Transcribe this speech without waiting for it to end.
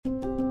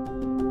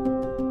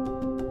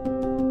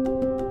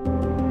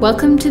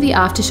Welcome to the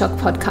Aftershock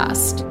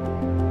podcast.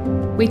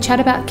 We chat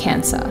about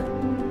cancer,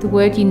 the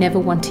word you never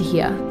want to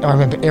hear. I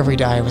remember every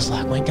day I was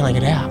like, when can I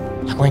get out?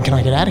 Like, when can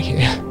I get out of here?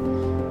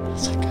 I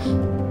was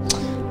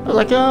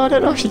like, oh, I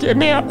don't know if she's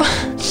getting out.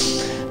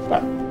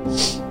 But,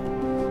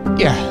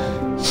 yeah.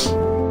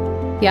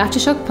 The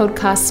Aftershock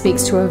podcast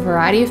speaks to a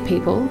variety of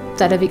people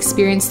that have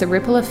experienced the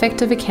ripple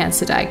effect of a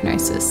cancer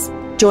diagnosis.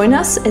 Join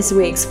us as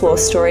we explore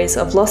stories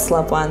of lost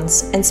loved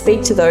ones and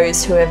speak to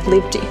those who have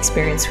lived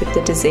experience with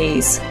the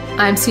disease.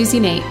 I'm Susie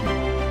Neat.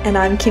 And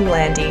I'm Kim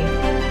Landy.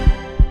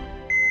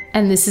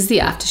 And this is the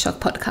Aftershock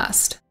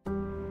podcast.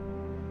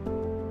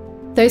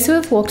 Those who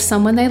have walked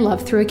someone they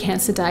love through a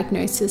cancer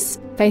diagnosis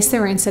face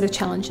their own set of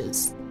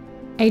challenges.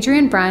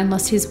 Adrian Bryan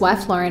lost his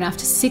wife Lauren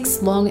after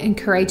 6 long and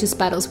courageous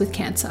battles with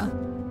cancer,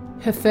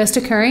 her first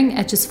occurring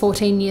at just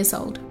 14 years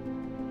old.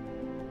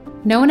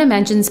 No one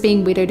imagines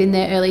being widowed in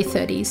their early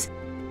 30s,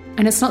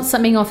 and it's not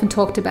something often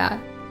talked about.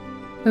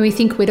 When we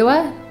think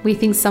widower, we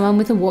think someone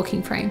with a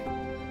walking frame.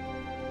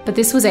 But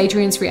this was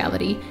Adrian's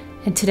reality,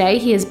 and today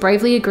he has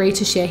bravely agreed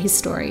to share his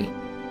story.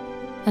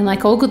 And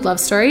like all good love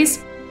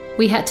stories,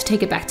 we had to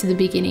take it back to the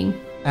beginning.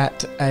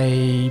 At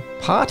a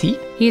party?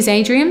 Here's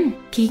Adrian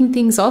kicking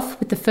things off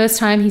with the first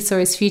time he saw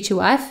his future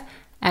wife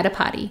at a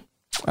party.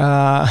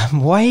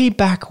 Way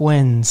back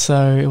when,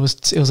 so it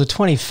was a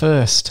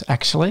 21st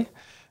actually,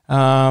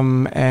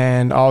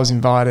 and I was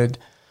invited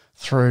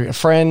through a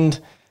friend,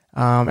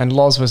 and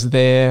Loz was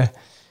there,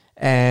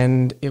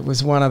 and it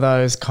was one of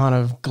those kind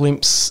of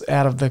glimpse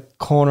out of the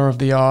corner of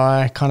the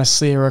eye, kind of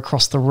see her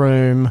across the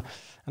room,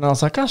 and I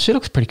was like, oh, she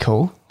looks pretty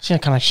cool. She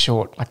had kind of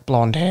short, like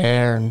blonde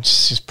hair, and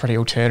she's just pretty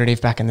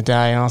alternative back in the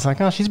day, and I was like,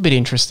 oh, she's a bit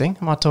interesting.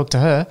 I might talk to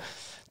her.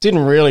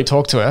 Didn't really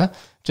talk to her,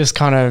 just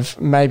kind of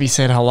maybe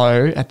said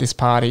hello at this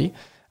party,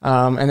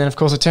 and then of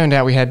course it turned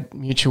out we had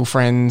mutual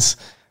friends,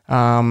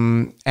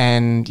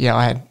 and yeah,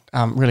 I had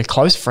really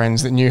close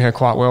friends that knew her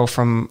quite well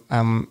from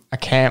a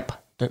camp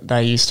that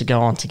they used to go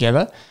on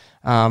together.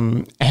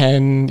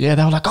 And yeah,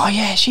 they were like, oh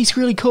yeah, she's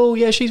really cool.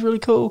 Yeah, she's really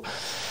cool.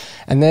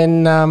 And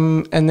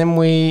then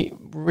we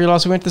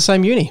realised we went to the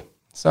same uni.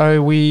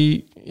 So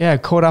we,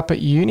 caught up at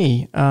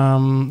uni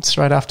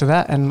straight after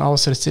that. And I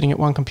was sort of sitting at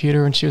one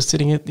computer and she was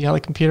sitting at the other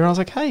computer. And I was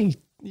like, hey,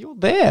 you're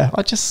there.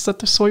 I just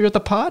saw you at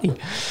the party.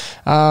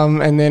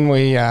 And then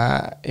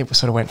it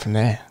sort of went from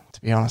there,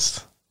 to be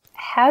honest.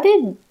 How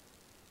did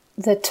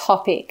the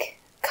topic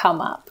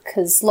come up?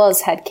 Because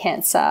Loz had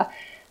cancer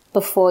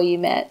before you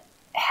met.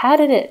 How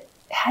did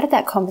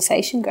that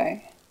conversation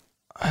go?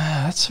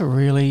 That's a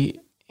really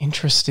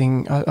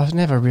interesting. I've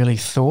never really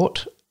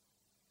thought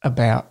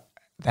about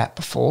that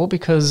before,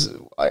 because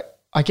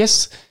I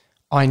guess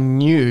I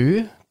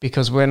knew,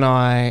 because when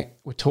I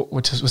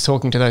was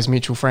talking to those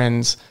mutual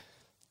friends,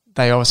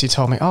 they obviously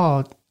told me,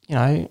 oh, you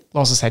know,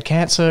 Loz has had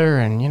cancer,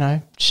 and you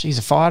know, she's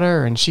a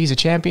fighter and she's a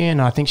champion.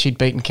 I think she'd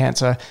beaten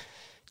cancer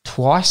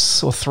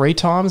twice or 3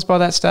 times by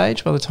that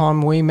stage, by the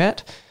time we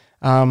met.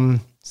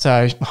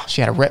 So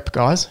she had a rep,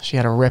 guys. She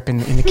had a rep in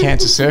the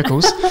cancer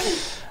circles.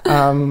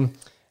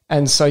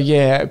 And so,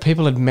 yeah,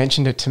 people had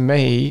mentioned it to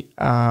me,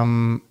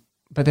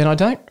 but then I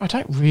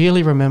don't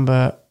really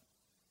remember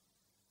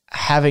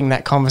having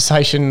that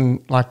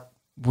conversation like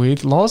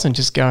with Loz and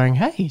just going,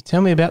 hey,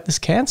 tell me about this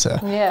cancer.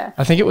 Yeah.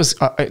 I think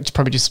it's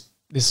probably just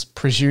this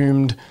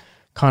presumed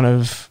kind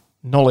of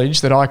knowledge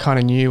that I kind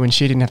of knew and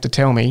she didn't have to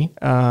tell me.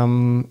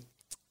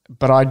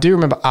 But I do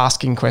remember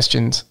asking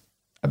questions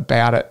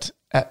about it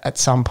at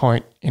some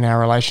point in our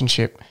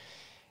relationship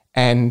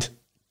and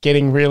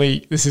getting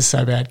really, this is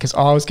so bad, because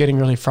I was getting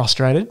really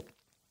frustrated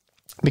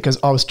because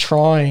I was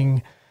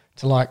trying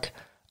to like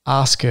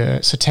ask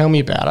her, so tell me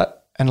about it,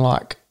 and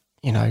like,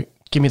 you know,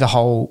 give me the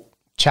whole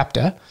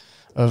chapter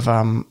of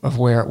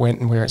where it went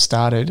and where it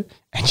started,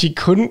 and she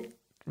couldn't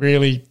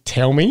really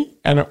tell me,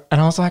 and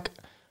I was like,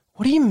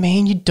 what do you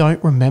mean you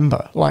don't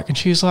remember? Like, and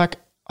she was like,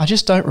 I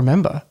just don't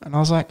remember. And I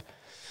was like,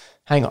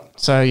 hang on.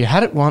 So you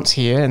had it once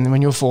here, and then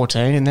when you were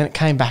 14, and then it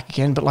came back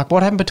again. But like,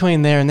 what happened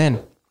between there and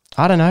then?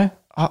 I don't know.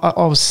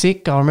 I was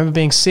sick. I remember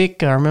being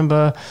sick. I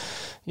remember,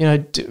 you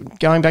know,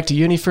 going back to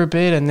uni for a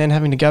bit and then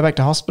having to go back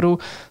to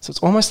hospital. So it's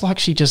almost like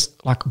she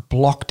just like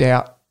blocked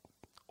out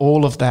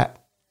all of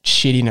that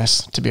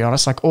shittiness, to be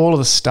honest. Like all of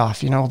the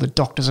stuff, you know, all the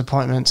doctor's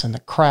appointments and the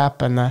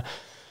crap and the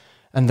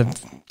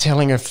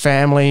telling her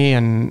family,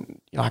 and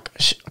like,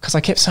 because I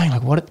kept saying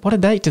like, what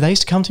did they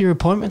used to come to your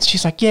appointments?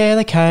 She's like, yeah,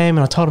 they came,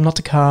 and I told them not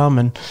to come,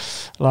 and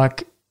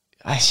like,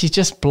 she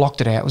just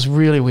blocked it out. It was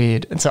really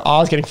weird. And so I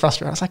was getting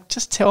frustrated. I was like,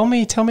 just tell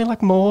me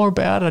like more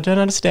about it. I don't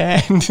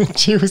understand.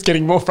 She was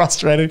getting more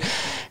frustrated,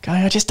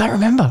 going, I just don't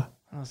remember.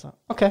 I was like,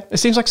 okay, it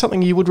seems like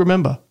something you would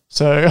remember.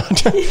 So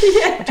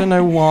I don't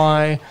know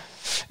why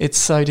it's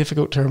so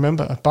difficult to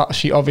remember, but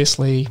she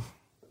obviously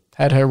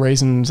had her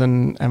reasons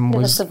and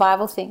was a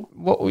survival thing.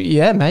 Well,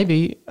 yeah,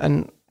 maybe,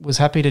 and was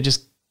happy to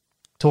just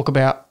talk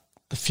about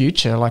the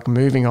future, like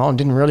moving on.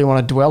 Didn't really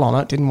want to dwell on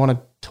it. Didn't want to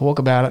talk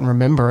about it and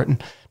remember it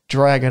and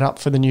drag it up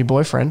for the new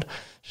boyfriend.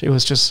 She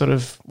was just sort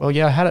of, well,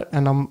 yeah, I had it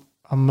and I'm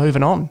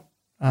moving on.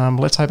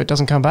 Let's hope it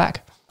doesn't come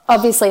back.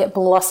 obviously it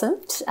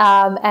blossomed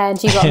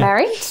and you got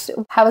married.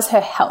 How was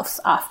her health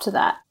after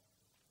that?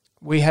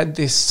 We had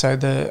this, so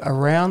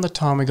around the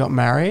time we got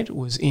married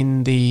was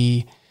in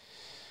the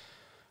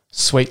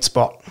sweet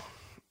spot,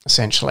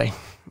 essentially.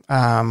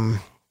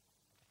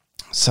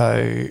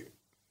 So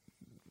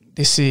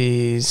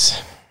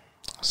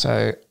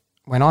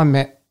when I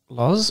met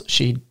Loz,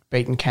 she'd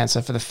beaten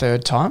cancer for the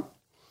third time,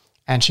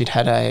 and she'd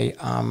had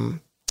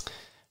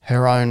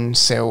her own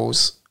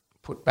cells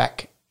put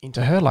back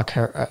into her, like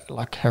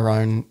her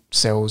own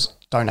cells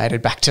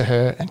donated back to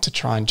her, and to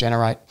try and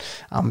generate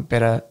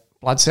better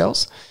blood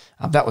cells.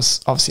 That was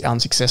obviously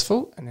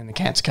unsuccessful, and then the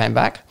cancer came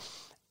back,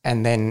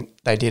 and then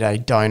they did a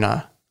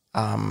donor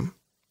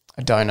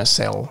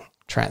cell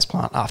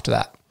transplant after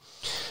that.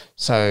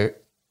 So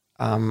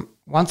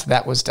once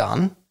that was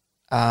done,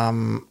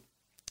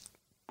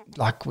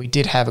 we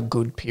did have a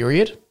good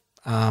period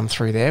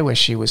through there where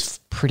she was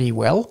pretty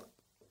well.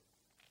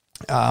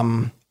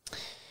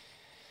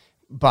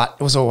 But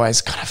it was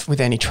always kind of,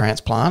 with any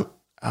transplant,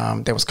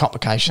 there was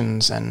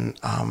complications, and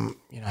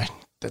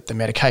the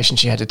medication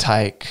she had to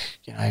take,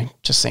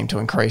 just seemed to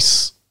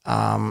increase,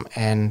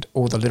 and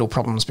all the little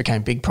problems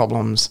became big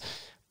problems.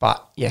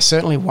 But yeah,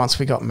 certainly once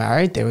we got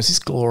married, there was this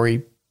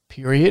glory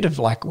period of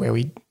where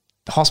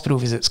the hospital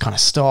visits kind of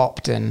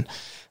stopped, and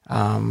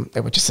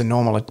there were just the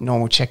normal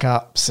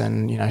checkups,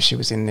 and she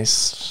was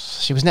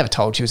never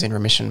told she was in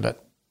remission,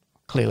 but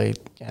clearly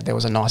there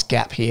was a nice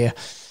gap here,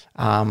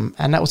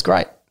 and that was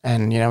great.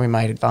 And, we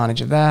made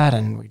advantage of that,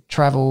 and we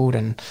travelled,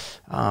 and,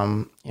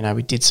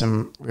 we did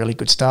some really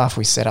good stuff.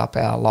 We set up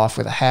our life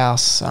with a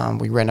house.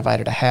 We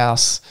renovated a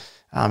house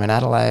in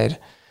Adelaide,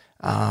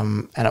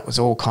 and it was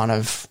all kind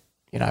of,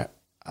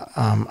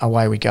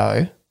 away we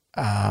go.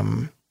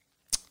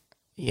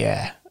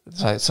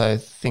 So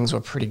things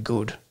were pretty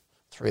good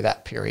through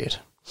that period.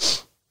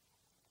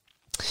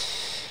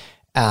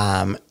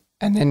 And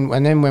then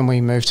when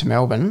we moved to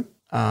Melbourne,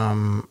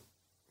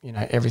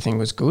 everything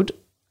was good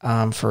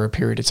for a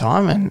period of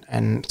time,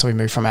 and so we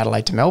moved from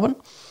Adelaide to Melbourne,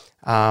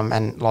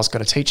 and Loz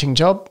got a teaching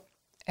job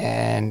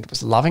and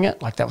was loving it.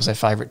 That was her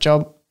favourite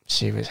job.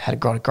 She had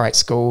got a great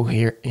school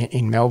here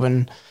in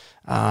Melbourne,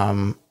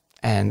 and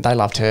they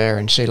loved her,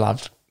 and she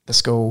loved the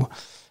school,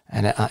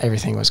 and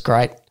everything was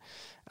great.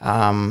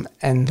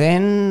 And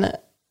then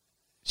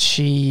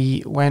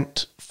she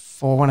went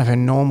for one of her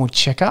normal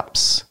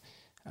checkups,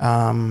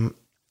 and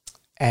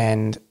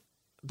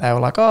they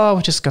were like, "Oh,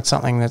 we just got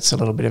something that's a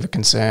little bit of a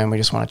concern. We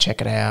just want to check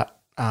it out,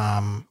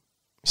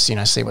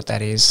 see what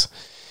that is."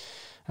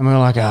 And we were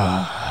like,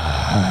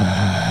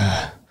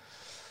 "Oh,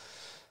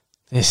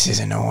 this is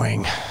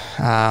annoying."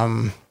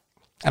 And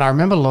I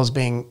remember Loz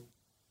being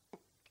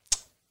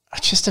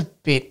just a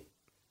bit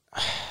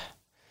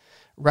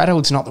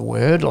rattled's not the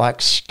word,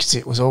 because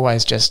it was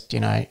always just,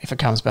 if it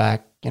comes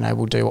back,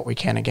 we'll do what we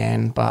can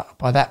again. But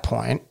by that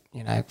point,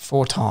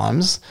 4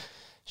 times,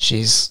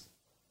 she's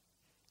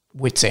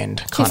wit's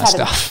end kind of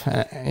stuff.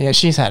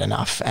 She's had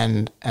enough,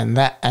 and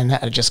that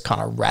had just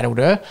kind of rattled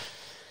her.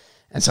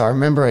 And so I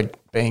remember it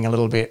being a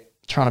little bit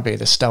trying to be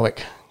the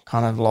stoic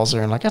kind of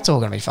Lozer, and that's all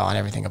going to be fine,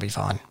 everything will be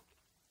fine.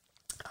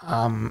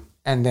 And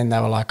then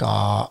they were like,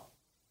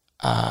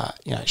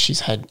 she's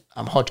had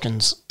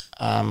Hodgkin's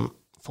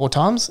 4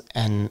 times,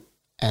 and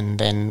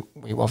then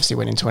we obviously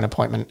went into an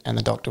appointment, and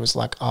the doctor was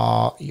like,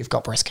 "Oh, you've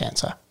got breast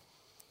cancer."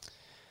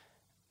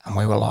 And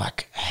we were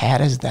like, how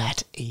does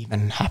that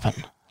even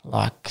happen?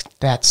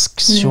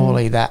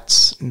 Surely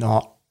that's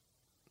not,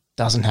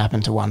 doesn't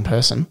happen to one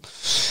person.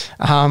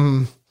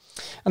 And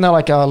they're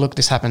like, "Oh, look,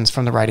 this happens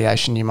from the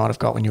radiation you might have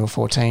got when you were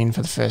 14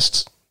 for the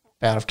first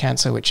bout of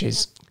cancer," which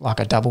is like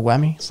a double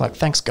whammy. It's like,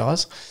 thanks,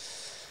 guys.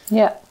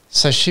 Yeah.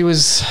 So she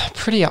was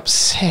pretty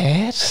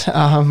upset.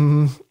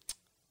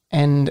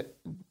 And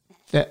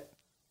that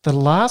the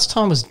last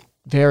time was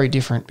very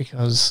different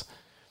because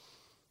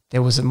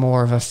there was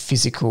more of a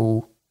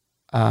physical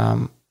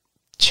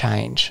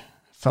change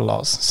for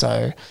Loz.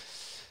 So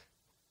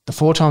the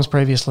 4 times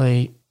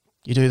previously,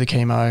 you do the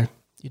chemo,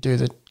 you do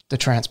the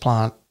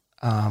transplant,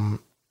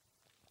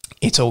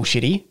 it's all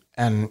shitty,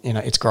 and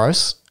it's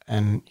gross,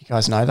 and you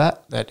guys know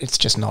that it's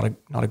just not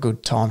a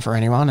good time for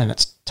anyone, and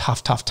it's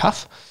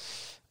tough,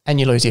 and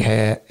you lose your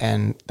hair,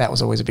 and that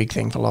was always a big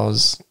thing for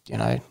Loz,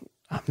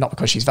 not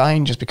because she's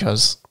vain, just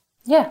because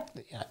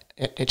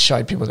it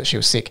showed people that she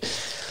was sick.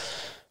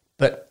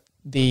 But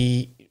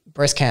the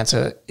breast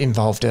cancer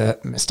involved a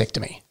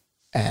mastectomy,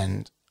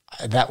 and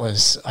that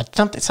was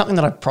something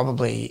that I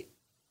probably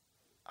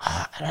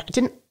I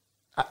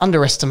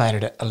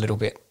underestimated it a little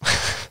bit.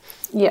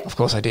 Yeah, of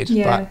course I did.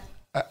 Yeah.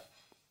 But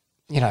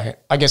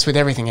I guess with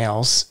everything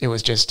else, it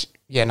was just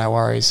no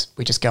worries.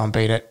 We just go and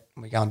beat it.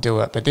 We go and do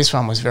it. But this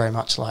one was very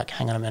much like,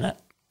 hang on a minute.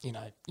 You're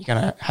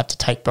going to have to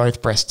take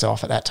both breasts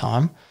off at that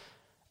time.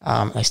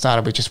 They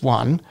started with just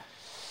one.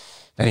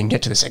 They didn't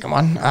get to the second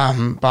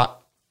one.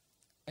 But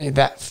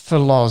that for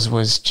Loz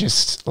was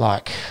just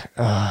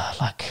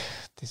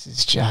this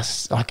is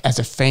just as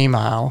a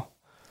female,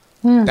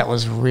 that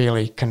was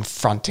really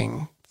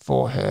confronting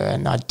for her.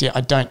 And I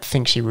don't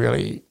think she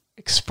really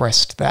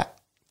expressed that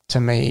to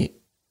me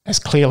as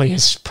clearly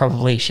as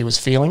probably she was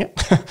feeling it.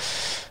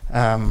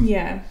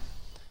 Yeah,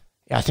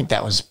 I think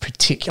that was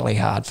particularly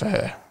hard for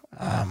her.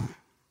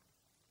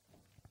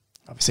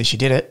 Obviously she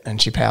did it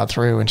and she powered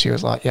through and she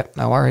was like, yep,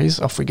 no worries,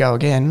 off we go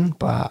again.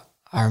 But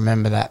I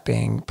remember that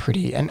being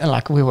pretty, and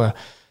like we were,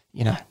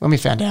 when we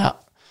found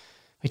out,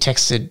 we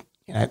texted,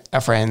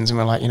 our friends and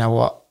we're like, you know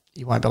what,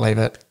 you won't believe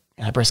it,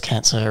 breast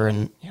cancer,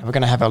 and we're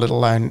going to have a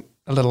little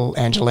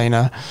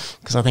Angelina,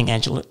 because I think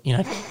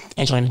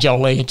Angelina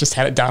Jolie had just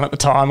had it done at the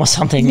time or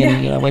something,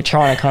 and we're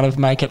trying to kind of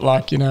make it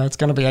like it's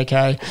going to be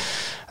okay.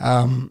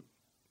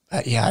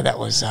 But yeah, that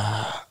was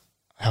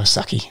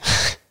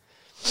sucky.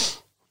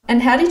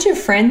 And how did your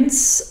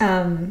friends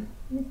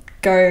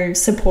go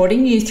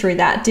supporting you through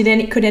that?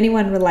 Could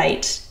anyone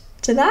relate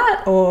to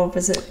that, or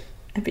was it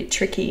a bit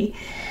tricky?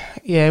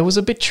 Yeah, it was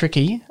a bit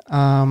tricky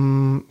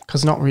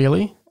because not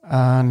really.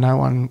 No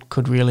one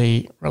could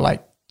really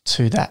relate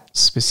to that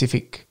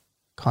specific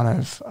kind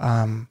of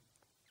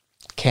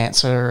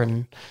cancer,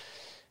 and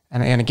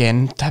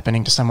again,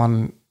 happening to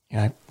someone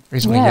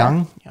reasonably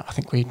young. I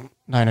think we'd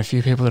known a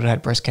few people that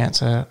had breast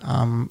cancer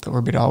that were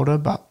a bit older,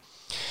 but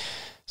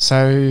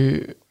so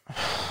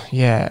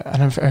yeah,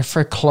 and her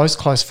very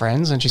close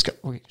friends, and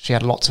she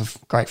had lots of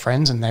great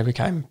friends, and they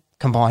became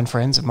combined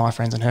friends of my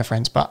friends and her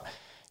friends. But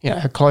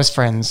her close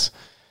friends,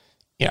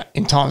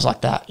 in times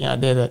like that,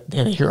 they're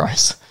the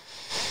heroes.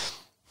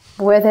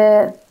 Were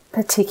there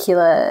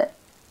particular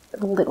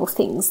little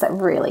things that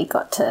really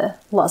got to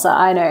Loza?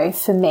 I know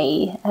for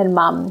me and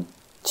Mum,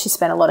 she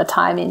spent a lot of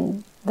time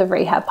in the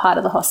rehab part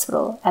of the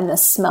hospital, and the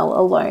smell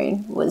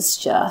alone was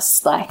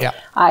just like,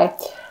 I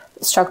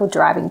struggled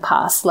driving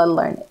past, let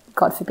alone,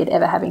 God forbid,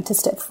 ever having to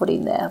step foot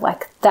in there.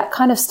 Like that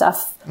kind of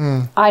stuff,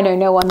 I know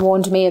no one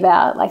warned me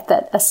about, like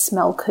that a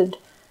smell could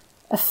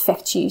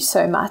affect you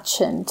so much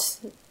and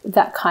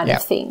that kind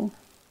of thing.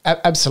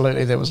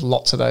 Absolutely, there was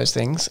lots of those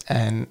things,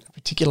 and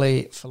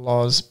particularly for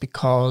Loz,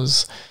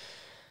 because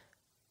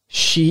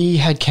she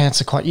had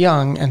cancer quite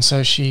young, and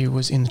so she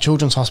was in the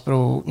children's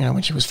hospital,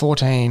 when she was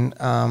 14,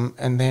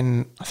 and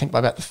then I think by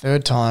about the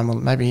third time, or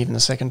maybe even the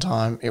second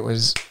time, it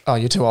was,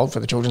 you're too old for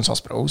the children's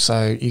hospital,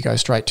 so you go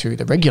straight to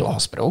the regular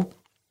hospital,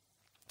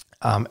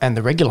 and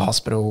the regular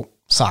hospital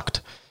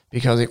sucked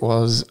because it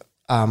was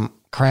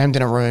crammed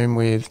in a room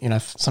with,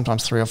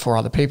 sometimes 3 or 4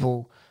 other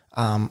people,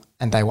 and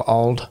they were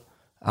old,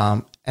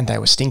 and they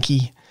were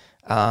stinky,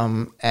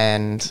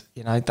 and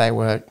they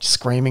were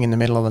screaming in the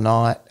middle of the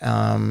night,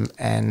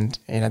 and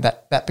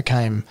that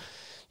became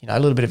a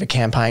little bit of a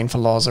campaign for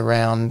Loz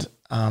around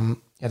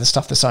the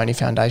stuff the Sony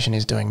Foundation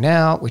is doing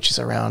now, which is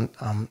around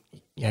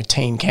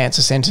teen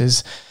cancer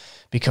centres,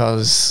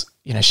 because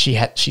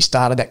she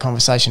started that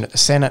conversation at the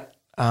Senate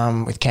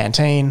with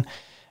Canteen,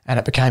 and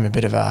it became a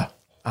bit of a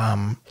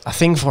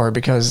thing for her,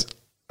 because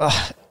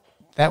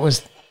that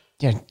was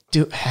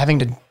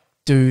having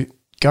to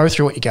go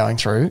through what you're going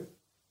through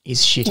is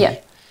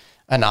shitty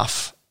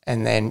enough,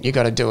 and then you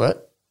got to do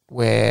it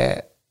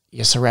where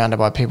you're surrounded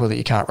by people that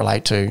you can't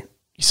relate to. You're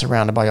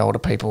surrounded by older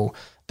people.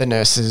 The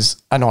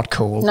nurses are not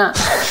cool. No.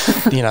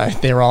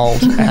 They're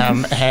old,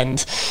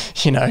 and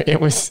it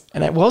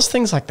was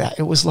things like that.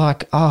 It was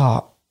like,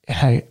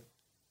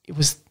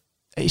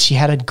 she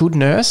had a good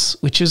nurse,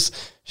 she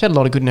had a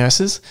lot of good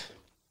nurses,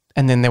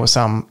 and then there were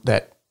some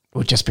that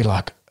would just be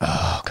like,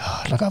 oh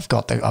God, like I've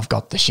got the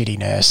shitty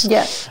nurse.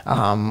 Yeah.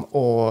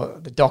 Or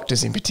the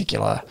doctors in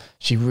particular,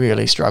 she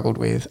really struggled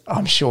with.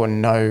 I'm sure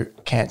no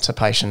cancer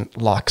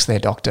patient likes their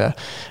doctor,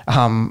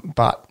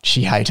 but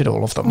she hated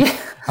all of them.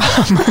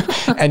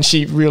 And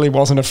she really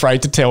wasn't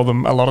afraid to tell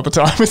them a lot of the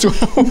time as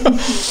well.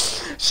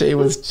 She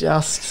was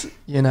just,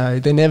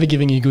 they're never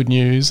giving you good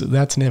news.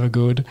 That's never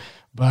good.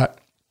 But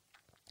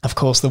of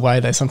course, the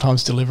way they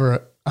sometimes deliver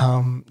it,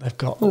 they've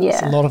got a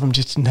lot of them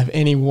just didn't have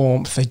any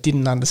warmth. They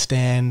didn't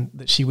understand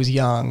that she was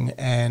young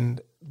and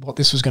what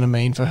this was going to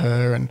mean for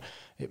her, and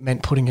it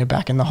meant putting her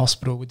back in the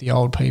hospital with the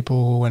old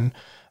people, and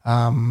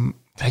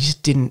they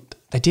just didn't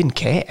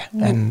care,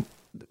 and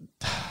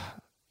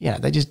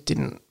they just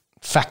didn't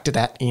factor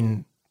that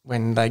in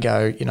when they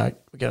go, we're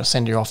going to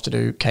send you off to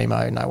do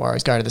chemo, no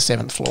worries, go to the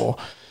 7th floor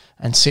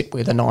and sit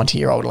with a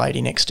 90-year-old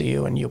lady next to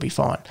you and you'll be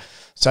fine.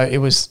 So it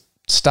was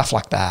stuff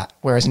like that.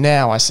 Whereas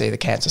now I see the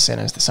cancer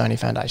centres the Sony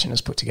Foundation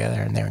has put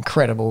together, and they're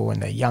incredible,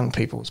 and they're young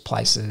people's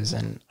places,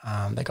 and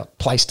they've got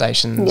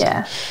PlayStations.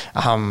 Yeah.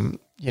 And,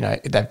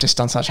 they've just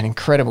done such an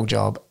incredible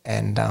job,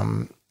 and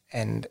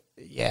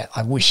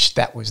I wish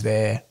that was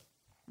there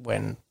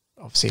when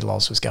obviously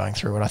Loz was going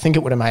through it. I think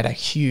it would have made a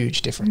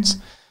huge difference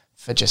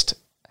for just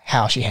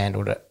how she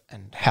handled it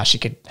and how she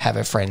could have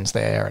her friends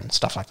there and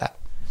stuff like that.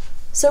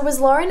 So was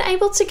Lauren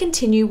able to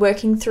continue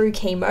working through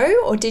chemo,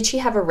 or did she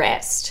have a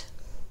rest?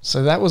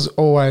 So that was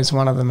always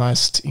one of the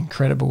most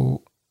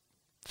incredible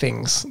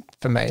things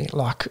for me,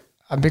 like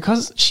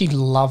because she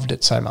loved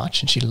it so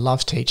much and she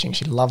loved teaching,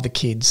 she loved the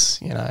kids,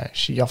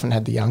 she often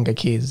had the younger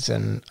kids,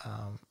 and,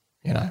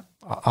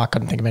 I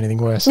couldn't think of anything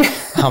worse,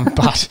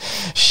 but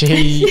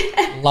she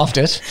loved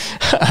it.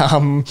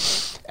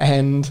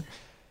 And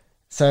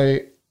so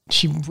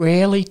she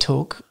rarely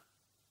took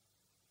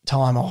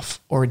time off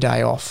or a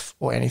day off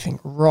or anything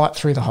right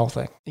through the whole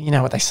thing. You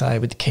know what they say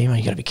with the chemo,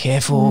 you got to be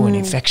careful and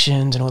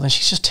infections and all that.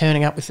 She's just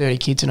turning up with 30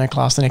 kids in her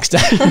class the next day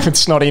with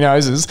snotty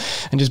noses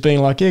and just being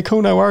like, yeah,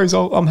 cool, no worries.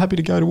 I'm happy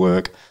to go to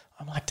work.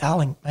 I'm like,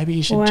 darling, maybe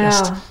you should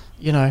just,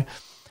 you know,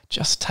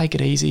 just take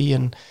it easy.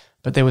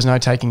 But there was no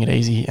taking it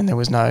easy, and there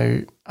was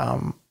no,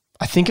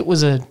 I think it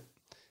was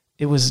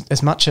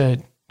as much a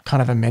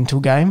kind of a mental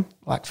game.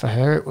 Like for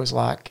her, it was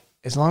like,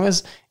 as long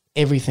as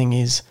everything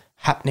is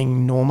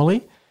happening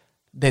normally,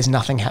 there's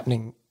nothing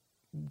happening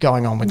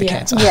going on with the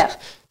cancer. Yeah.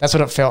 That's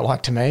what it felt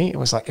like to me. It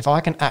was like, if I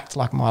can act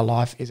like my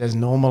life is as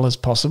normal as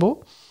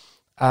possible,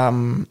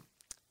 then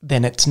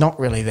it's not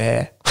really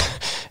there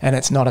and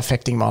it's not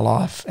affecting my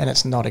life and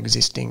it's not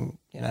existing,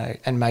 you know,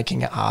 and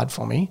making it hard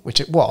for me,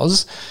 which it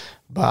was.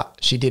 But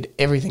she did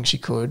everything she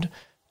could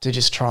to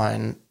just try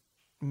and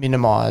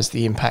minimise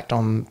the impact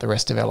on the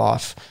rest of her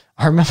life.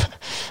 I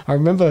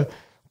remember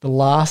the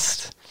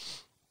last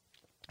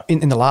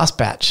in the last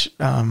batch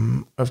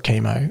of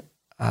chemo,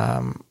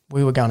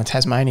 we were going to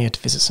Tasmania to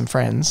visit some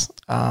friends,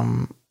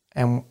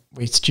 and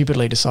we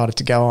stupidly decided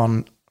to go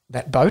on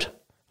that boat,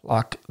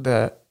 like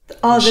the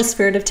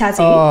Spirit of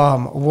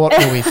Tassie. What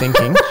were we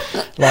thinking?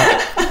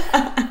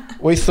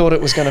 Like, we thought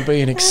it was going to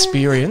be an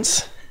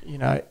experience. You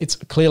know, it's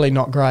clearly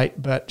not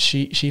great, but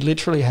she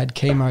literally had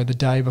chemo the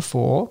day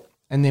before,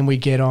 and then we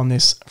get on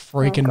this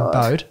freaking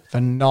boat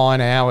for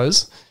 9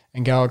 hours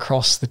and go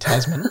across the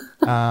Tasman.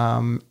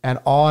 And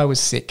I was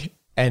sick,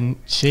 and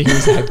she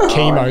had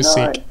chemo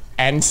sick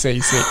and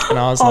seasick, and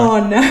I was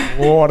like,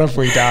 what have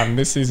we done?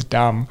 This is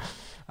dumb.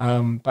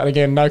 But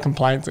again, no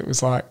complaints. It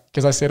was like,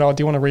 because I said, do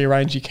you want to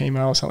rearrange your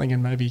chemo or something,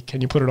 and maybe can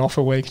you put it off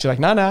a week? She's like,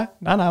 no,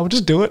 we'll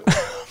just do it.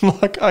 I'm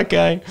like,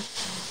 okay,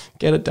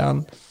 get it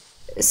done.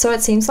 So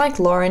it seems like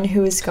Lauren,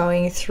 who was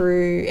going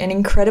through an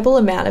incredible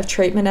amount of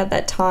treatment at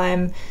that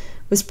time,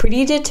 was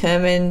pretty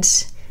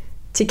determined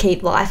to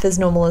keep life as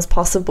normal as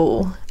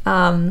possible.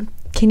 Can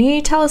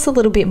you tell us a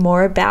little bit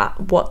more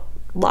about what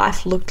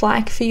life looked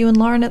like for you and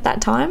Lauren at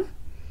that time?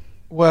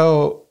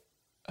 Well,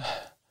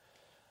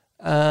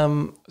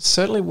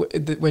 certainly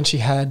when she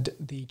had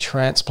the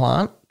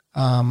transplant,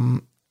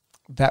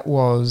 that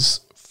was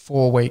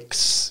 4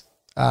 weeks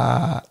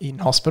in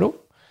hospital,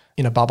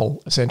 in a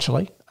bubble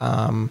essentially.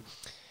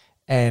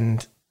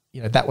 And,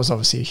 you know, that was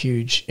obviously a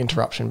huge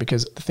interruption,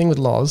 because the thing with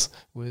Loz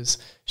was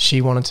she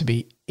wanted to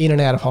be in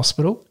and out of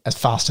hospital as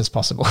fast as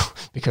possible,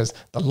 because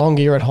the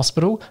longer you're at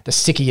hospital, the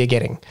sicker you're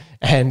getting.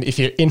 And if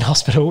you're in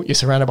hospital, you're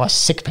surrounded by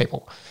sick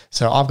people.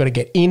 So I've got to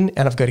get in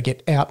and I've got to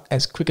get out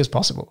as quick as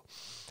possible.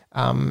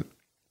 And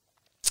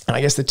I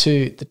guess the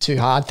two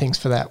hard things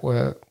for that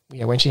were,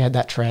 you know, when she had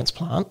that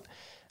transplant,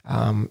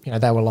 you know,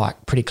 they were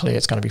like pretty clear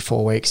it's going to be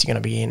 4 weeks, you're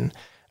going to be in.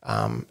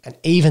 And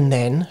even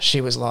then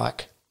she was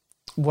like,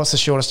 what's the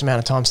shortest amount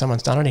of time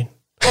someone's done it in?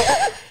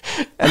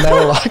 And they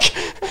were like,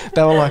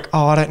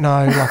 oh, I don't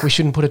know, like we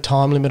shouldn't put a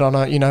time limit on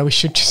it, you know, we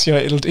should just, you know,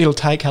 it'll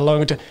take how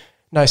long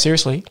no,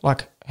 seriously,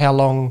 like how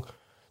long,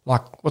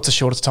 like what's the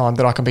shortest time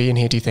that I can be in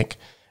here, do you think?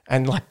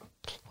 And like,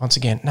 once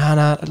again,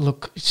 no,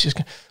 look, it's just,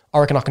 I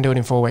reckon I can do it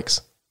in 4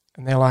 weeks.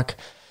 And they're like,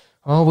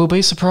 oh, we'll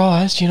be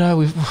surprised, you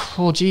know,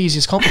 geez,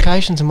 there's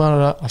complications and blah,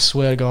 blah, blah. I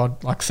swear to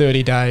God, like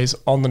 30 days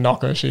on the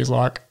knocker, she's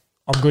like,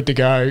 I'm good to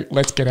go.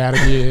 Let's get out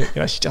of here.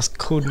 You know, she just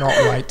could not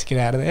wait to get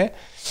out of there.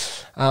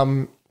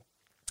 And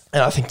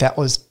I think that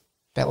was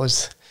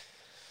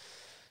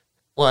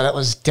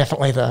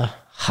definitely the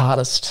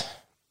hardest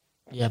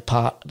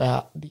part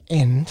about the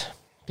end,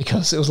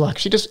 because it was like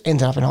she just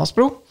ended up in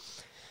hospital,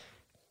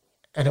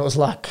 and it was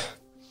like,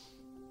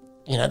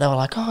 you know, they were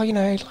like, oh, you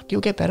know, like you'll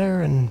get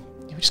better, and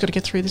we just got to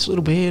get through this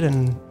little bit,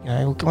 and you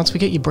know, once we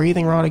get your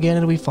breathing right again,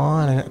 it'll be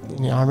fine. And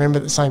you know, I remember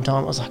at the same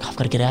time, I was like, I've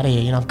got to get out of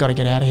here. You know, I've got to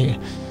get out of here.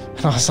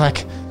 And I was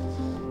like,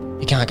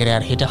 you can't get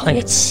out of here, darling.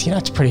 It's, you know,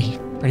 it's pretty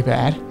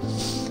bad.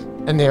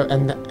 And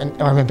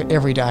I remember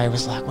every day I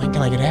was like, when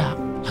can I get out?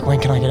 Like, when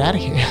can I get out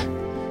of here?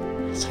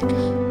 I was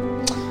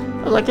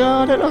like, oh,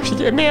 I don't know if she's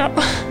getting out.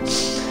 But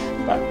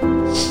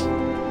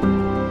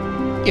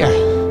yeah.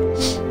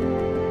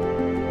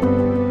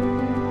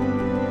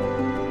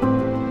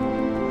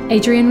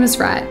 Adrian was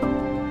right.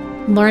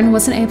 Lauren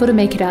wasn't able to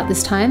make it out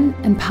this time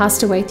and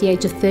passed away at the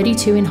age of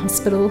 32 in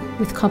hospital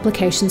with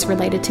complications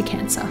related to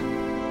cancer.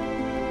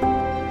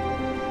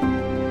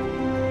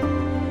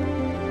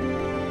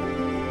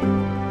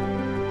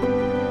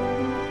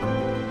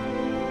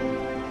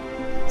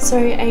 So,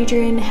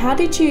 Adrian, how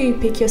did you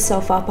pick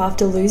yourself up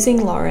after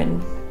losing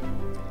Lauren?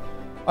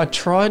 I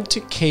tried to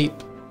keep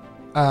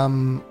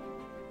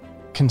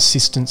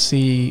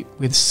consistency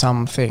with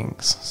some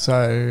things.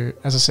 So,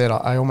 as I said,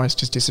 I almost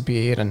just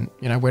disappeared and,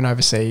 you know, went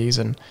overseas,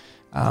 and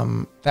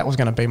that was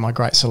going to be my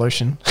great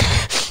solution.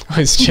 It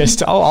was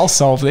just, I'll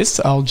solve this.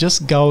 I'll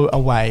just go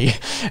away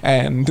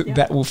and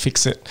that will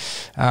fix it.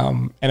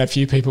 And a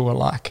few people were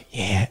like,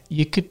 yeah,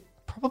 you could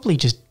probably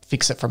just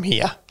fix it from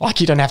here.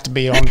 Like, you don't have to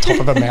be on top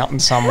of a mountain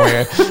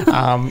somewhere,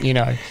 you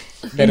know,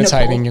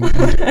 meditating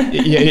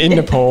in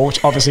Nepal,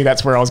 which obviously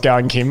that's where I was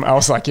going, Kim. I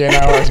was like, yeah, no,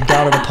 I was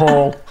going to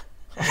Nepal.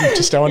 I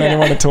just don't want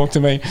anyone to talk to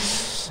me.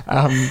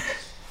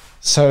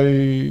 So,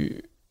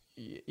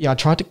 yeah, I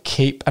tried to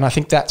keep, and I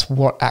think that's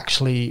what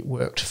actually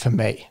worked for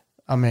me.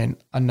 I mean,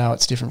 I know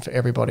it's different for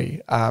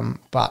everybody,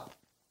 but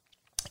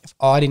if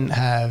I didn't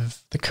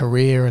have the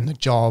career and the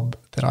job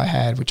that I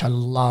had, which I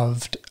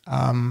loved,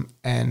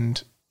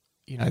 and,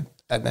 you know,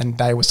 and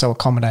they were so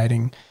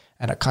accommodating,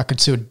 and I could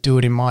sort of do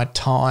it in my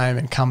time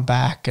and come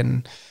back,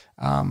 and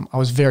I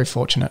was very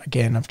fortunate,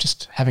 again, of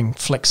just having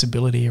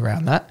flexibility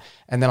around that.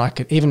 And then I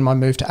could, even my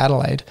move to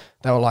Adelaide,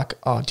 they were like,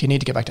 oh, do you need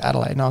to get back to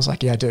Adelaide? And I was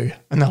like, yeah, I do.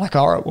 And they're like,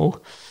 all right,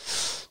 well,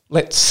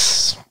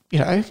 let's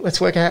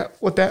work out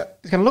what that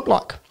is going to look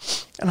like.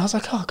 And I was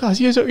like, oh, guys,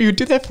 you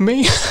did that for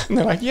me. And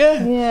they're like,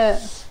 yeah. Yeah.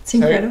 It's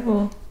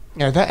incredible. So, you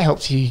know, that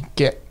helps you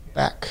get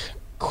back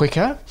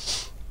quicker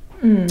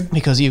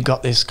because you've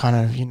got this kind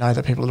of, you know,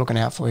 that people are looking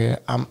out for you.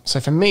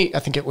 So for me, I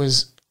think it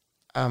was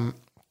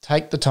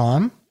take the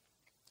time,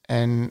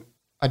 and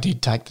I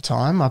did take the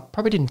time. I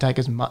probably didn't take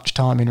as much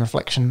time in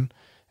reflection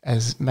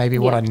as maybe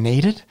what I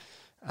needed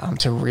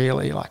to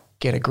really like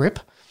get a grip.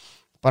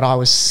 But I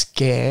was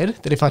scared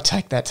that if I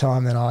take that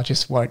time, then I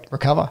just won't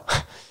recover.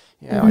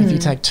 You know, if you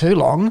take too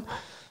long,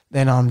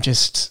 then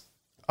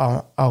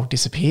I'll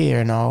disappear,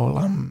 and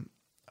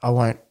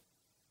I'll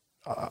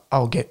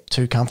get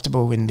too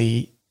comfortable in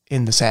the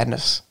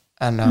sadness.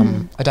 And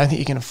I don't think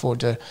you can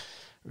afford to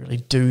really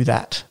do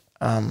that.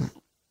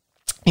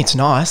 It's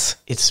nice.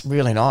 It's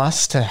really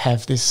nice to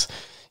have this,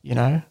 you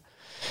know,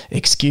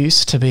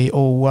 excuse to be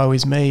all woe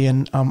is me,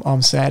 and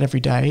I'm sad every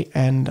day,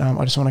 and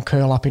I just want to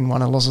curl up in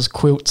one of Loz's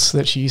quilts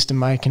that she used to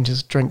make and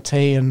just drink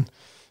tea and,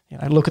 you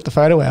know, look at the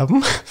photo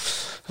album.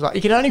 Like,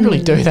 you can only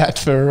really do that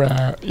for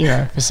you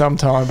know, for some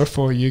time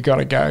before you got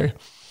to go,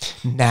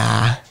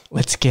 nah,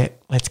 let's get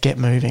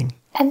moving.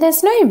 And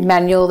there's no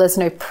manual, there's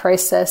no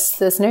process,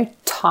 there's no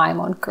time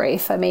on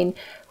grief. I mean,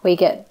 we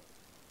get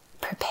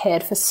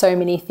prepared for so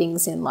many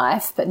things in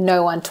life, but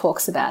no one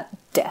talks about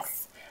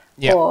death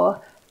or,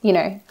 you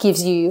know,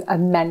 gives you a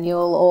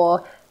manual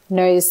or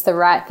knows the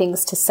right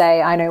things to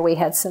say. I know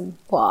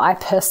I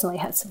personally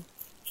had some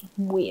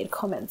weird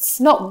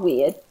comments, not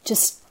weird,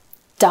 just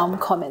dumb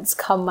comments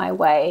come my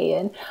way,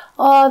 and,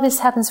 oh, this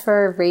happens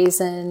for a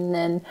reason,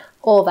 and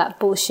all that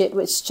bullshit,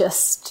 which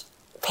just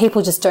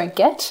people just don't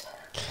get.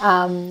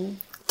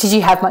 Did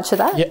you have much of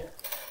that?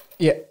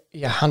 Yeah,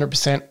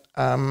 100%.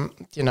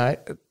 You know,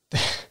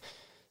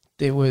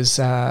 it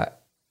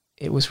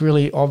was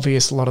really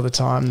obvious a lot of the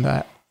time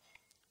that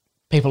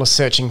people are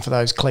searching for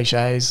those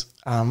cliches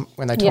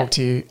when they talk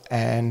to you,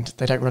 and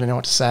they don't really know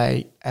what to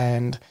say,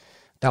 and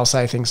they'll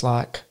say things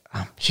like,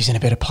 she's in a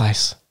better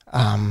place. You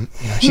know,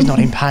 she's not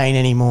in pain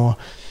anymore.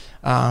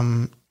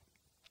 I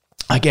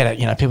get it.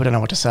 You know, people don't know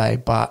what to say,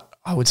 but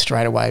I would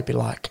straight away be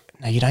like,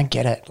 no, you don't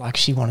get it. Like,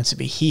 she wanted to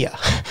be here.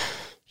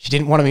 She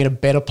didn't want to be in a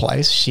better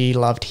place. She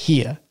loved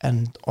here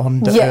and on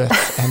the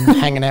earth and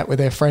hanging out with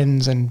her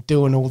friends and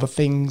doing all the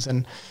things.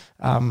 And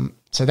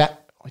so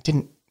that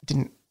didn't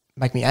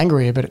make me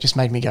angry, but it just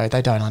made me go,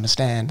 they don't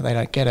understand. They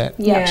don't get it,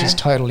 which is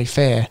totally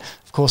fair.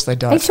 Of course they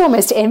don't. Makes you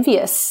almost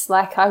envious.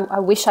 Like, I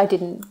wish I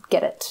didn't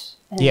get it.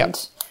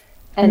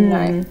 And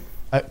no.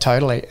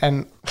 Totally.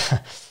 And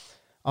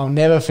I'll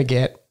never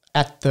forget,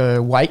 at the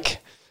wake,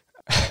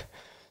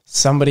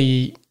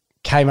 somebody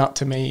came up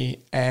to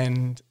me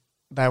and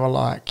they were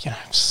like, you know,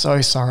 I'm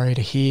so sorry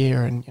to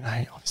hear, and, you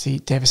know, obviously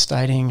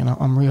devastating, and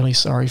I'm really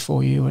sorry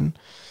for you, and,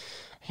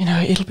 you know,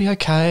 it'll be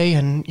okay,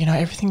 and, you know,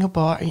 everything it'll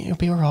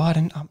be all right,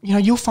 and, you know,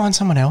 you'll find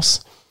someone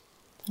else.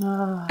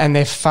 And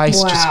their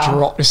face just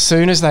dropped. As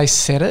soon as they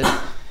said it,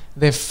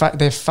 their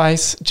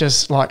face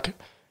just, like,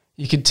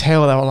 you could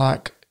tell they were,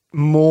 like,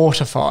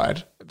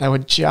 mortified. They were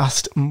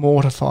just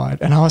mortified.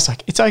 And I was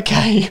like, it's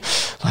okay.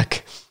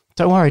 Like,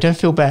 don't worry, don't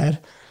feel bad.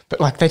 But,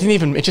 like, they didn't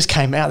even, it just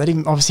came out. They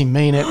didn't obviously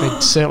mean it. They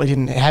certainly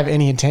didn't have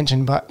any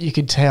intention, but you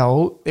could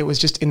tell it was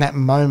just in that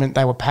moment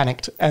they were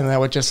panicked, and they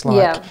were just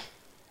like,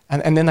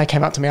 and then they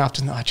came up to me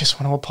after, I just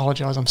want to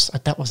apologise.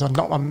 I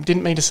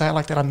didn't mean to say it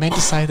like that. I meant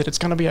to say that it's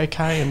going to be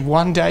okay. And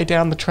one day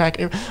down the track,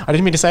 I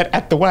didn't mean to say it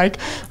at the wake.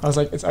 I was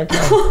like, it's okay.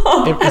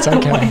 It's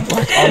okay.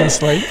 Like,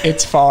 honestly,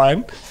 it's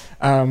fine.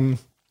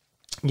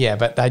 Yeah,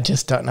 but they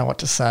just don't know what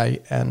to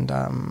say. And,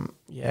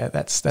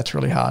 that's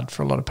really hard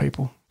for a lot of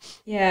people.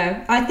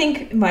 Yeah, I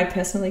think my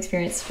personal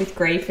experience with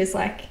grief is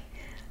like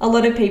a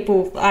lot of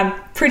people, I'm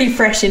pretty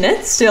fresh in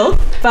it still,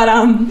 but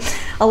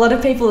a lot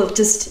of people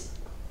just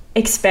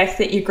expect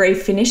that your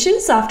grief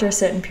finishes after a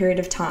certain period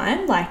of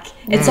time. Like,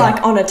 it's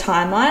like on a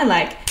timeline,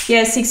 like,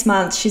 6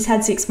 months, she's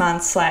had 6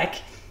 months, like,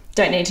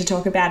 don't need to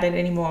talk about it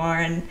anymore.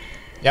 And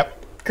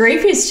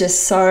grief is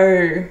just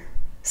so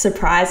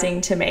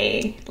surprising to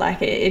me.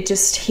 Like, it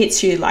just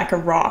hits you like a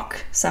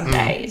rock some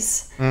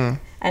days.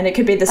 And it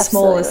could be the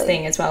smallest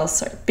thing as well,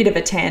 so a bit of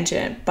a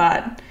tangent,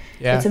 but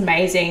it's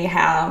amazing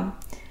how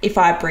if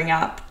I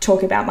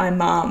talk about my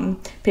mum,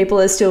 people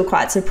are still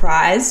quite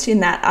surprised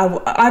in that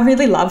I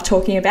really love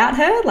talking about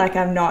her. Like,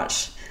 I'm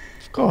not...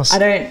 Of course.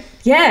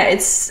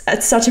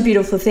 It's such a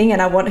beautiful thing,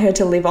 and I want her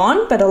to live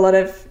on, but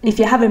if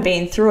you haven't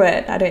been through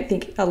it, I don't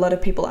think a lot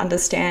of people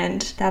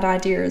understand that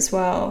idea as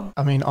well.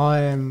 I mean,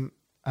 I am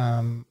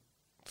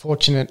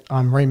fortunate.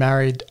 I'm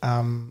remarried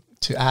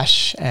to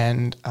Ash,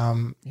 and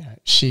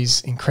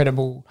she's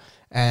incredible.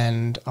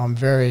 And I'm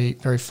very,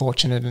 very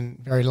fortunate and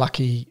very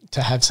lucky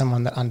to have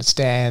someone that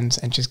understands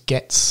and just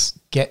gets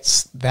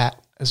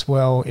that as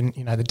well. In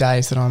the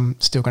days that I'm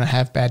still going to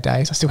have bad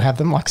days, I still have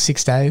them, like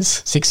 6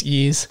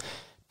 years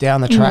down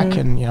the track,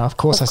 and of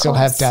course I still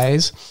have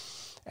days.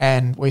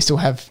 And we still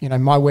have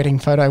my wedding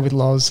photo with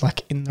Loz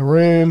like in the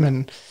room,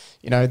 and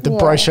the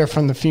brochure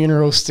from the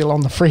funeral still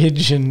on the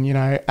fridge, and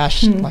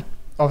Ash like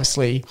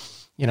obviously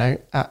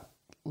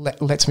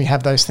lets me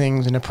have those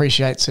things and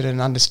appreciates it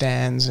and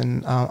understands,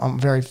 and I'm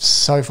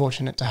so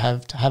fortunate to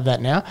have that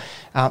now.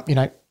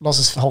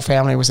 Loz's whole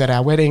family was at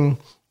our wedding.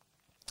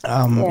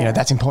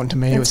 That's important to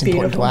me. It was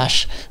important to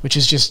Ash, which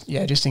is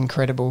just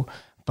incredible.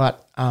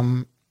 But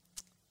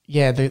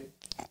the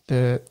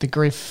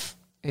grief,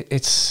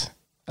 it's.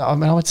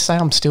 I would say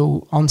I'm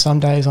still on some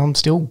days. I'm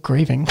still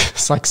grieving.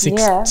 It's like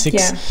six,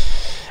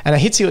 and it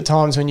hits you at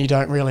times when you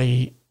don't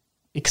really.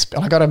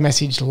 I got a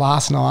message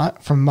last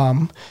night from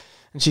Mum.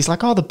 And she's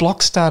like, "Oh, the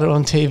Block started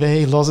on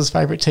TV, Loz's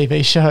favourite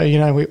TV show.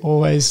 We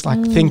always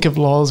think of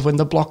Loz when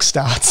the Block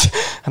starts."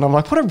 And I'm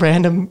like, what a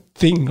random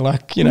thing.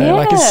 Like,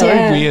 like it's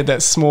so weird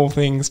that small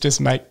things just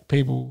make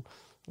people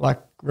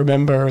like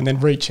remember and then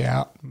reach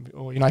out.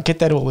 Or, I get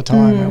that all the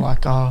time. They're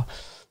like, "Oh,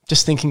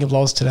 just thinking of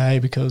Loz today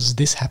because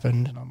this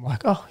happened." And I'm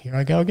like, "Oh, here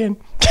I go again."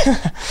 So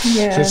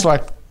it's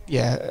like,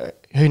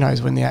 who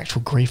knows when the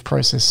actual grief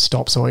process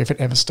stops, or if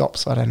it ever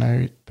stops, I don't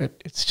know. But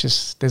it's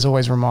just, there's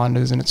always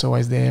reminders and it's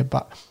always there,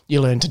 but you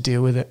learn to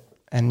deal with it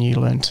and you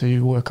learn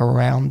to work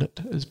around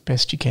it as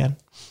best you can.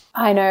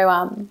 I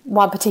know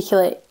one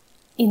particular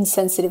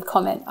insensitive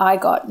comment I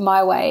got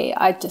my way,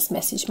 I just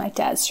messaged my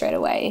dad straight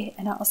away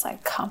and I was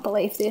like, "Can't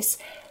believe this."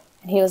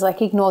 And he was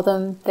like, "Ignore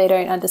them. They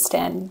don't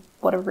understand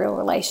what a real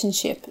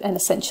relationship and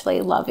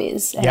essentially love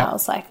is." And I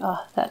was like,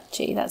 "Oh,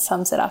 that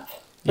sums it up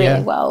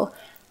really well."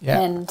 Yeah.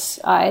 And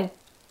I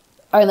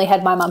only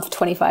had my mum for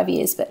 25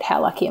 years, but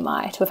how lucky am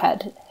I to have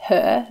had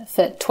her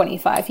for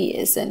 25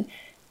 years? And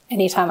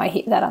anytime I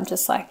hear that, I'm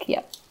just like,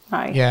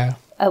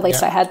 at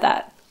least I had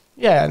that.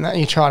 Yeah, and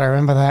you try to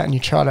remember that, and you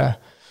try to,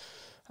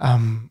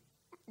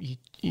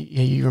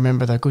 you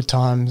remember the good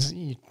times.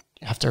 You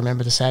have to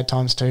remember the sad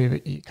times too,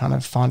 but you kind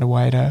of find a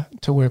way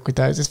to work with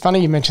those. It's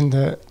funny you mentioned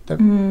you're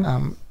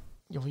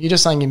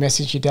just saying you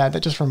messaged your dad.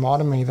 That just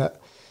reminded me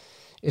that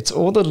it's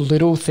all the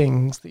little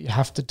things that you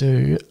have to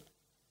do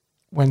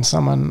when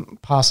someone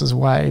passes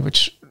away,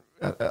 which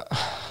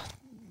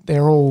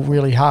they're all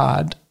really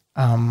hard,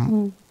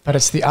 but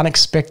it's the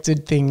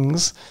unexpected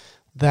things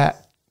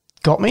that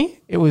got me.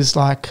 It was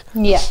like,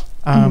 I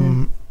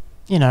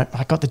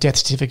got the death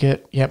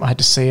certificate. Yep, I had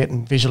to see it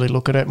and visually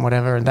look at it and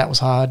whatever, and that was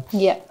hard.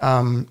 Yeah.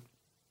 And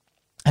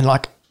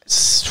like,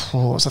 it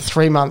was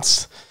 3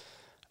 months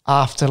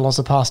after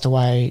Loza passed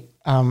away,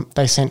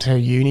 they sent her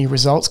uni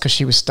results because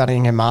she was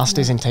studying her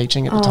master's in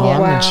teaching at the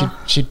time, and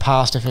she'd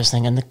passed her first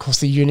thing, and of course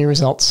the uni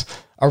results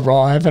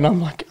arrive, and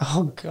I'm like,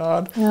 oh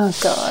God,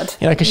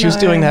 because she was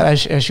doing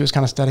that as she was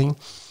kind of studying,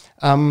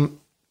 and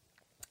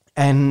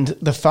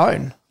the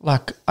phone,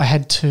 like I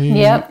had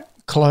to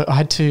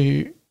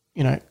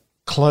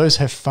close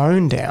her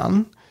phone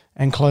down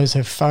and close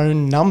her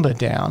phone number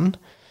down,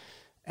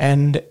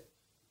 and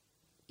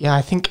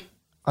I think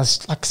I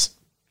was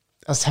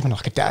having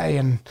like a day,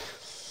 and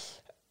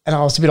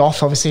I was a bit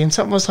off, obviously, and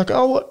someone was like,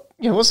 "Oh,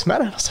 what's the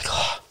matter?" And I was like,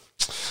 "Oh,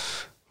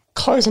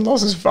 closing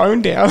Loz's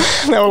phone down."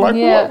 And they were like,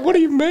 what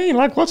do you mean?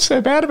 Like, what's so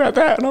bad about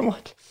that? And I'm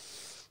like,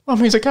 well, it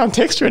means I can't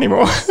text her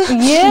anymore.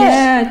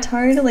 Yeah,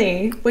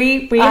 totally.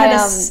 We had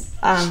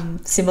a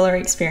similar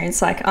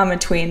experience. Like, I'm a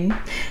twin,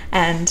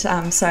 and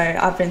so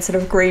I've been sort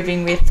of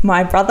grieving with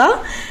my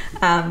brother,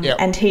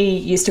 and he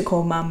used to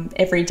call Mum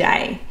every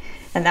day.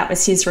 And that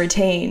was his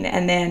routine.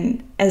 And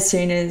then as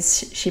soon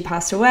as she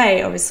passed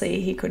away,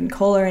 obviously he couldn't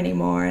call her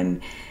anymore.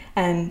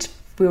 And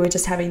we were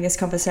just having this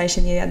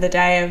conversation the other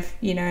day of,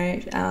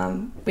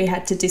 we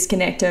had to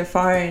disconnect her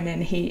phone.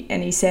 And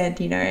he said,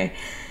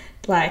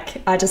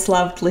 like, I just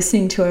loved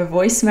listening to her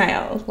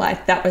voicemail.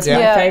 Like, that was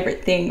my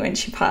favourite thing when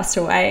she passed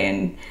away.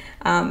 And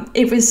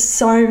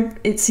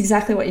it's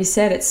exactly what you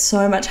said. It's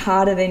so much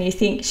harder than you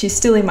think. She's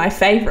still in my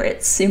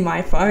favourites in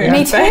my phone.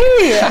 Me too.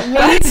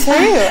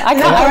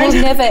 I will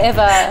never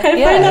ever. Her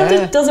phone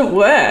number doesn't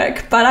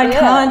work, but I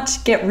can't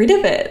get rid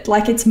of it.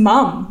 Like, it's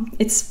Mum.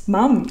 It's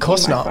Mum. Of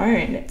course in my not.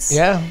 Phone.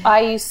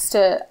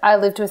 I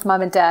lived with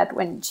Mum and Dad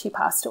when she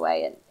passed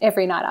away, and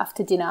every night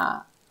after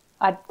dinner,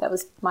 that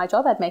was my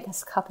job. I'd make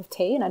us a cup of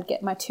tea and I'd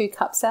get my 2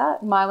 cups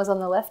out. Mine was on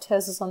the left,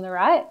 hers was on the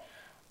right.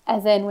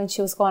 And then when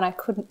she was gone, I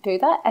couldn't do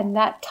that. And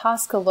that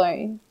task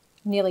alone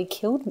nearly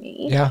killed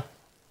me. Yeah.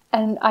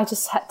 And I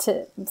just had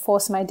to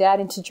force my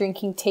dad into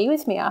drinking tea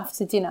with me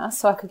after dinner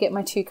so I could get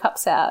my 2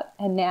 cups out.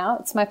 And now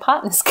it's my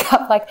partner's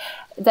cup. Like,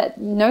 that,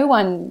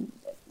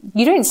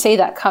 you don't see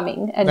that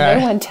coming, and no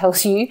one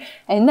tells you.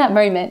 And in that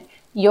moment,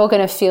 you're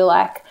going to feel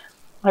like,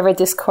 I read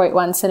this quote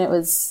once, and it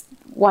was,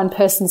 one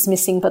person's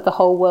missing but the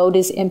whole world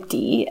is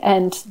empty.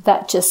 And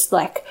that just,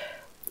 like,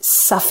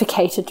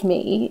 suffocated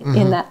me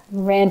in that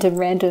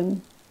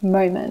random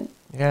moment.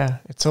 Yeah,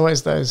 it's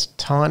always those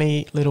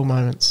tiny little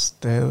moments.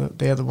 They're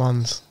the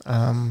ones,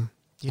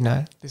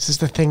 this is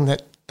the thing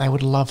that they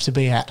would love to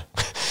be at.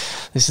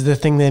 This is the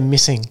thing they're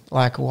missing.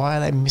 Like, why are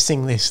they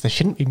missing this? They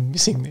shouldn't be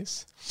missing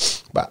this.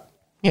 But,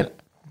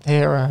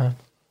 they're,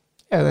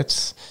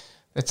 that's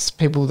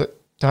people that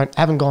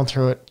haven't gone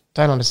through it,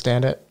 don't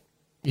understand it.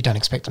 You don't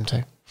expect them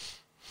to.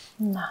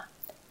 Nah.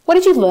 What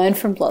did you learn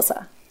from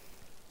Bloza?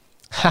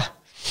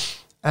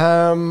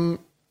 The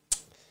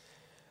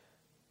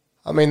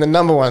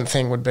number one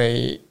thing would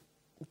be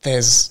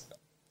there's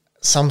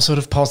some sort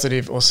of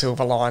positive or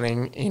silver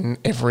lining in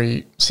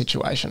every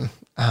situation.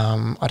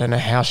 I don't know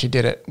how she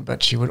did it,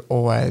 but she would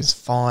always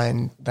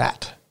find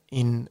that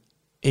in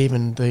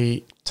even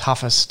the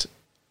toughest,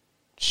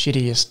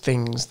 shittiest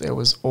things, there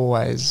was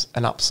always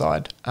an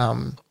upside.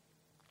 I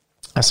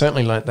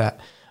certainly learnt that.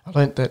 I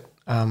learnt that,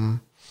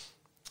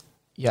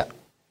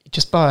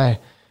 just by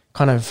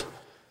kind of,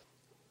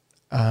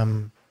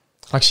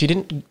 she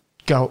didn't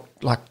go,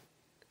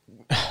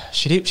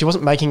 she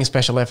wasn't making a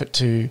special effort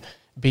to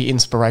be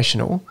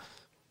inspirational,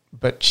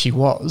 but she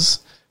was,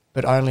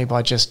 but only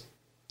by just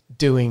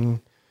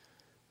doing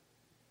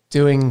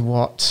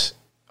what,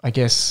 I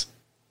guess,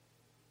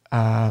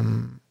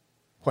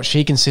 what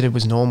she considered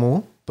was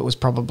normal, but was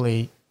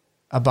probably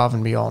above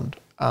and beyond.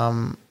 I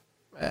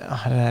don't know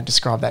how to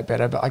describe that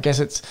better, but I guess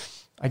it's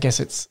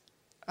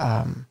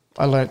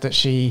I learnt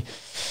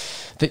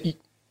that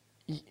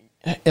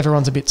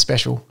everyone's a bit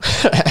special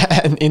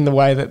in the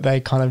way that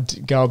they kind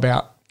of go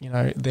about,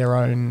 their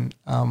own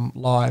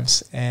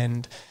lives,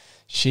 and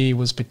she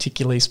was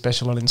particularly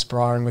special and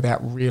inspiring without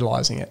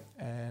realising it.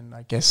 And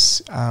I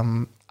guess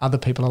other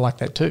people are like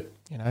that too.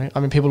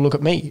 People look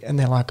at me and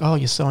they're like, "Oh,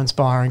 you're so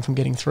inspiring from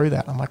getting through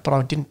that." I'm like, "But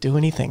I didn't do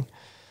anything.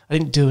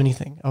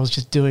 I was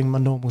just doing my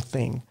normal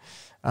thing."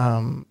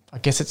 I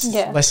guess it's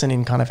a lesson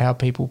in kind of how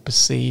people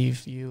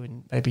perceive you,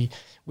 and maybe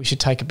we should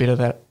take a bit of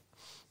that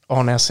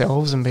on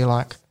ourselves and be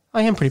like,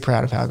 I am pretty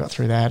proud of how I got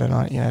through that, and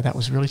that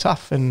was really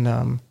tough,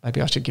 and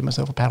maybe I should give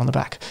myself a pat on the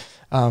back,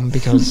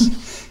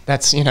 because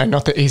that's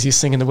not the easiest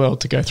thing in the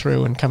world to go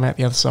through and come out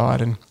the other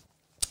side, and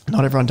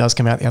not everyone does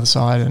come out the other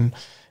side, and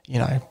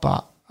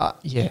but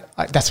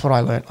that's what I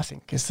learned. I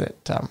think is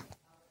that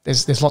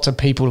there's lots of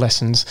people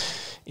lessons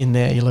in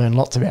there. You learn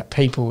lots about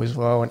people as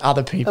well, and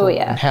other people,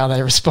 and how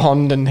they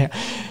respond, and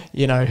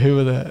who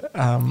are the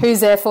who's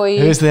there for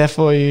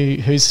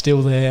you, who's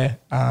still there.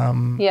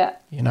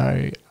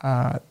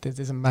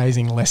 There's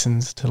amazing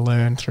lessons to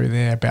learn through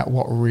there about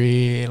what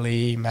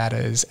really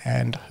matters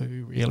and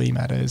who really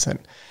matters. And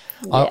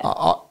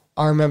I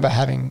remember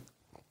having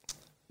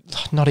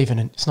it's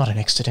not an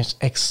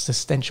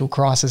existential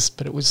crisis,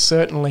 but it was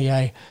certainly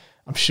I'm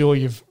sure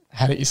you've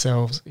had it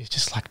yourselves. It's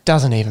just like,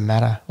 doesn't even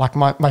matter. Like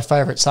my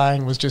favourite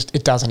saying was just,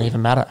 it doesn't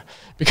even matter,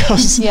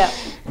 because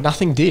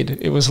nothing did.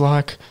 It was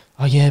like,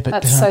 oh yeah, but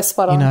that's so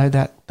spot on.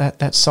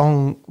 That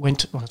song went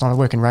to, I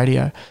work in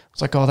radio.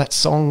 It's like, oh, that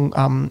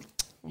song,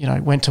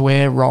 went to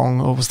air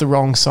wrong, or was the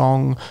wrong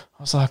song.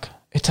 I was like,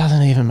 it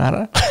doesn't even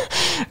matter.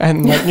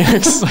 And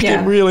it's like,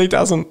 it really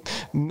doesn't.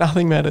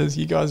 Nothing matters.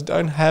 You guys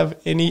don't have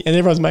any, and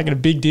everyone's making a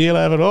big deal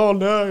out of it. Oh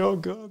no, oh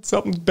God,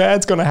 something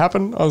bad's going to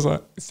happen. I was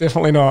like, it's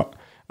definitely not.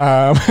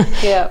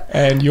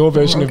 And your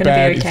version of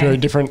bad is very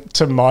different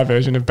to my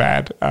version of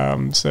bad.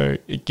 So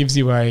it gives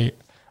you I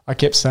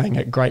kept saying,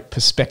 a great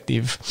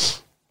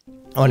perspective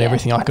on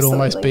everything. I could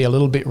almost be a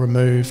little bit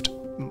removed,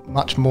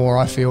 much more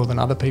I feel than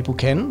other people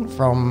can,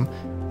 from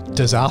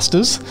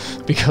disasters,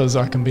 because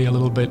I can be a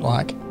little bit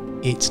like,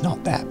 it's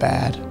not that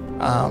bad.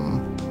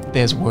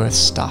 There's worse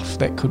stuff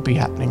that could be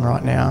happening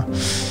right now.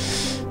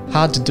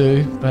 Hard to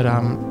do, but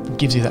it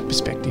gives you that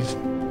perspective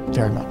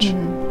very much.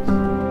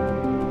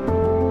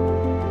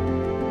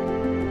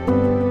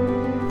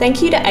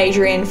 Thank you to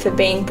Adrian for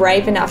being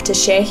brave enough to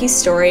share his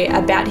story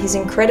about his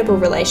incredible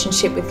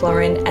relationship with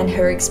Lauren and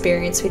her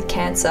experience with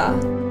cancer.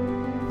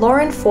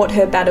 Lauren fought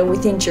her battle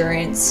with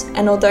endurance,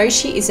 and although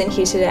she isn't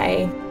here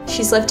today,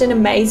 she's left an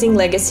amazing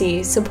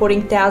legacy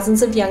supporting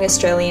thousands of young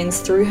Australians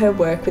through her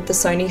work with the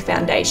Sony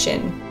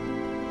Foundation.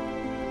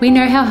 We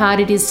know how hard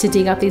it is to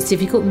dig up these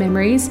difficult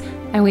memories,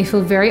 and we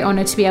feel very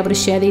honoured to be able to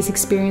share these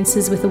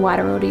experiences with a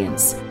wider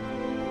audience.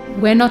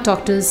 We're not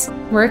doctors,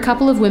 we're a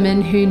couple of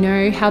women who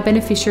know how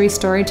beneficiary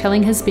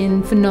storytelling has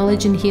been for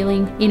knowledge and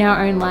healing in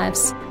our own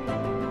lives.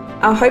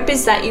 Our hope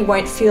is that you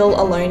won't feel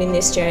alone in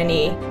this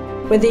journey.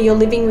 Whether you're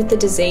living with the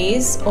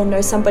disease or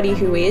know somebody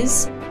who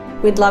is,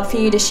 we'd love for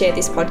you to share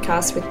this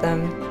podcast with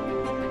them.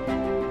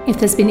 If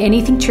there's been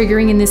anything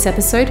triggering in this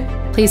episode,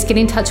 please get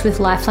in touch with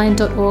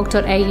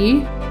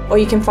lifeline.org.au, or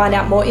you can find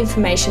out more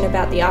information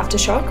about the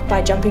Aftershock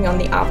by jumping on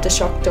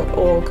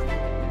theaftershock.org.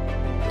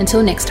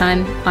 Until next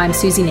time, I'm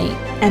Susie Neat.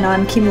 And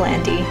I'm Kim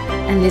Landy.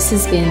 And this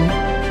has been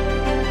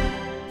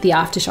the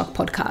Aftershock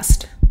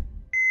Podcast.